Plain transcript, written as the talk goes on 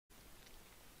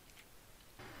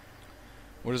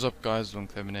What is up, guys?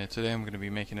 Lorden clevman here. Today I'm going to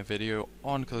be making a video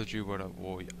on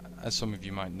CODWAW. As some of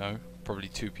you might know, probably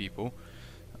two people.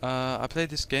 I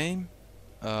played this game.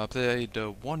 I played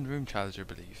the one room challenge, I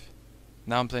believe.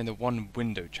 Now I'm playing the one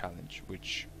window challenge,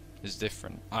 which is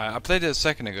different. I played it a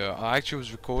second ago. I actually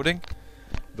was recording,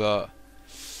 but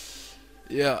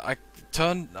yeah,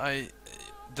 I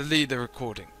deleted the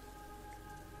recording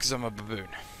because I'm a baboon.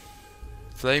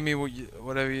 Flame me,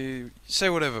 whatever you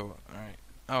say, whatever. All right,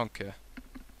 I don't care.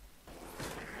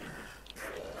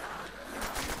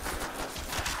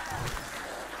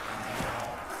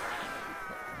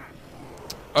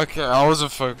 Okay, I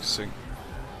wasn't focusing.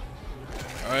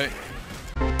 Alright.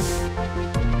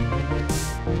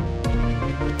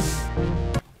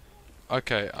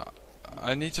 Okay,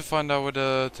 I need to find out where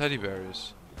the teddy bear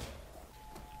is.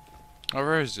 Oh,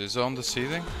 where is it? Is it on the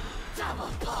ceiling? Double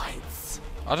points.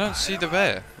 I don't see the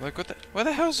bear. Like, where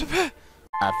the hell's the bear?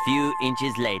 A few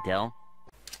inches later.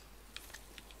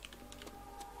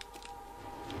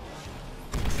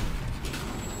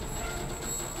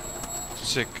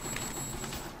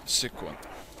 Sick one.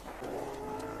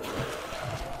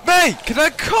 Mate, can I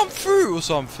come through or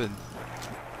something?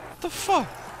 What the fuck?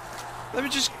 Let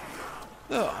me just...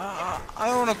 Look, I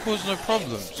don't want to cause no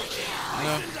problems. You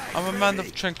know, I'm a man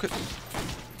of tranquility.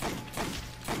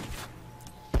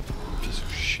 Piece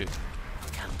of shit.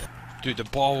 Dude, the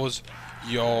bar was...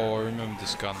 Yo, I remember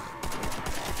this gun.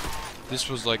 This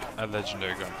was like a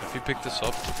legendary gun. If you pick this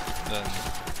up, then...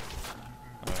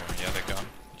 Oh, yeah, the gun.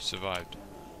 You survived.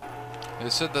 They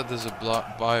said that there's a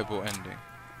viable ending.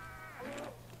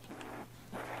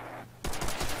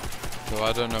 Though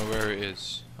I don't know where it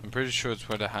is. I'm pretty sure it's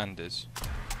where the hand is.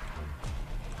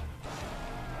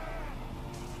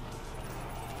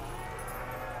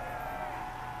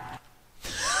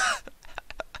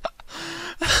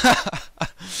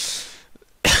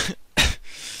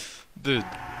 Dude,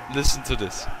 listen to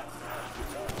this.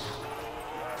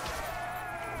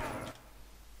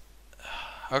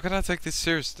 How can I take this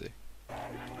seriously?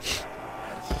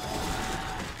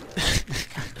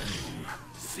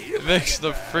 It makes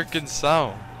no freaking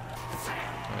sound.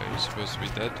 Oh, you're supposed to be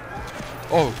dead?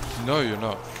 Oh, no you're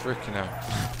not. Freaking out.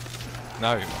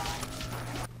 Now you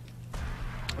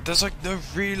are. There's like no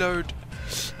reload.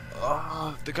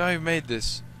 Oh, the guy who made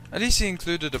this. At least he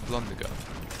included a blunder gun.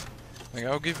 Like,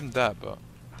 I'll give him that, but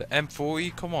the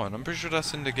M40, come on, I'm pretty sure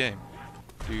that's in the game.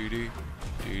 Doo-doo,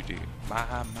 doo-doo, my.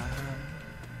 I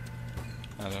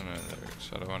don't know the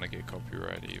lyrics, I don't want to get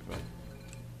copyright either.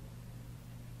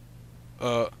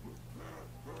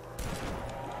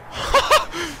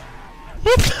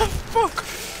 What the fuck?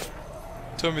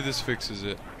 Tell me this fixes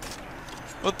it.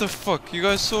 What the fuck? You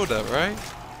guys saw that, right?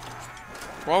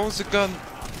 Why was the gun...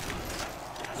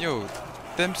 Yo,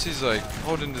 Dempsey's like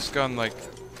holding this gun like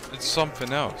it's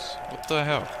something else. What the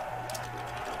hell?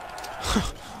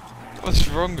 What's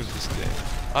wrong with this game?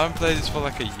 I haven't played this for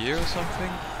like a year or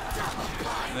something.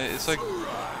 It's like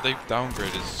they've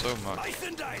downgraded so much.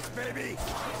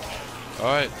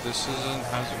 Alright, this isn't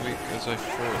as weak as I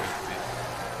thought it would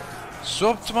be.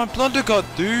 Swap to my blunder gun,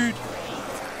 dude!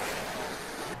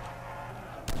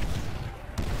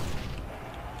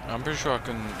 I'm pretty sure I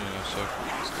can, circle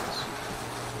these guys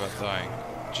without dying.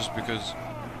 Just because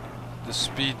the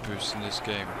speed boost in this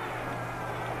game.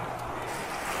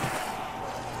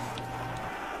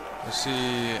 Let's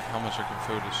see how much I can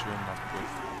fill this room up with.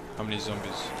 How many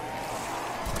zombies?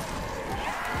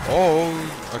 Oh,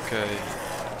 okay.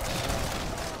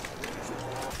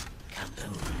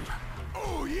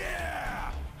 Oh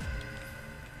yeah!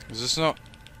 Is this not...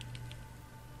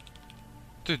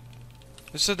 Dude,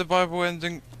 it said the Bible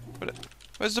ending...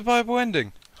 Where's the Bible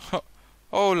ending?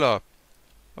 Hold up.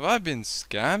 Have I been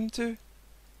scammed too?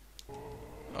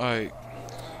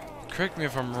 Correct me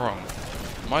if I'm wrong.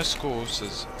 My score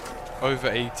says over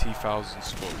 80,000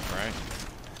 score, right?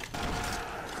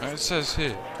 And it says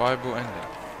here, Bible ending.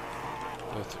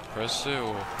 Do I have to press it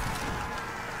or...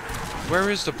 Where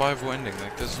is the Bible ending?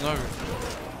 Like, there's no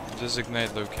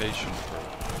designated location for it.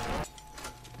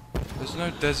 There's no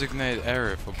designated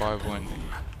area for Bible ending.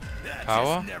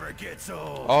 Power?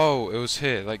 Oh, it was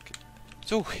here. Like,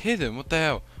 it's all hidden. What the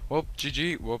hell? Well,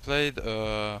 GG. Well played.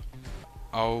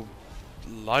 I'll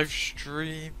live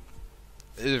stream.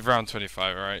 It's round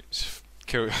 25, right?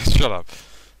 Shut up.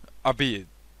 I beat it.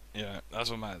 Yeah, that's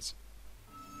what matters.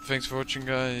 Thanks for watching,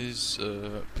 guys.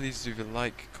 Please leave a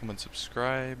like, comment,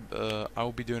 subscribe.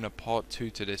 I'll be doing a part 2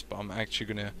 to this, but I'm actually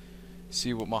gonna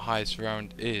see what my highest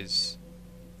round is,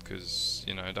 because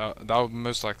that will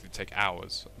most likely take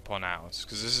hours upon hours.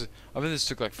 Because I think this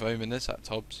took like 5 minutes at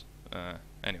tops.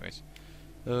 Anyways,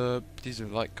 Please do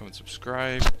like, comment,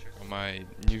 subscribe. Check out my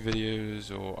new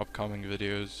videos or upcoming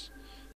videos.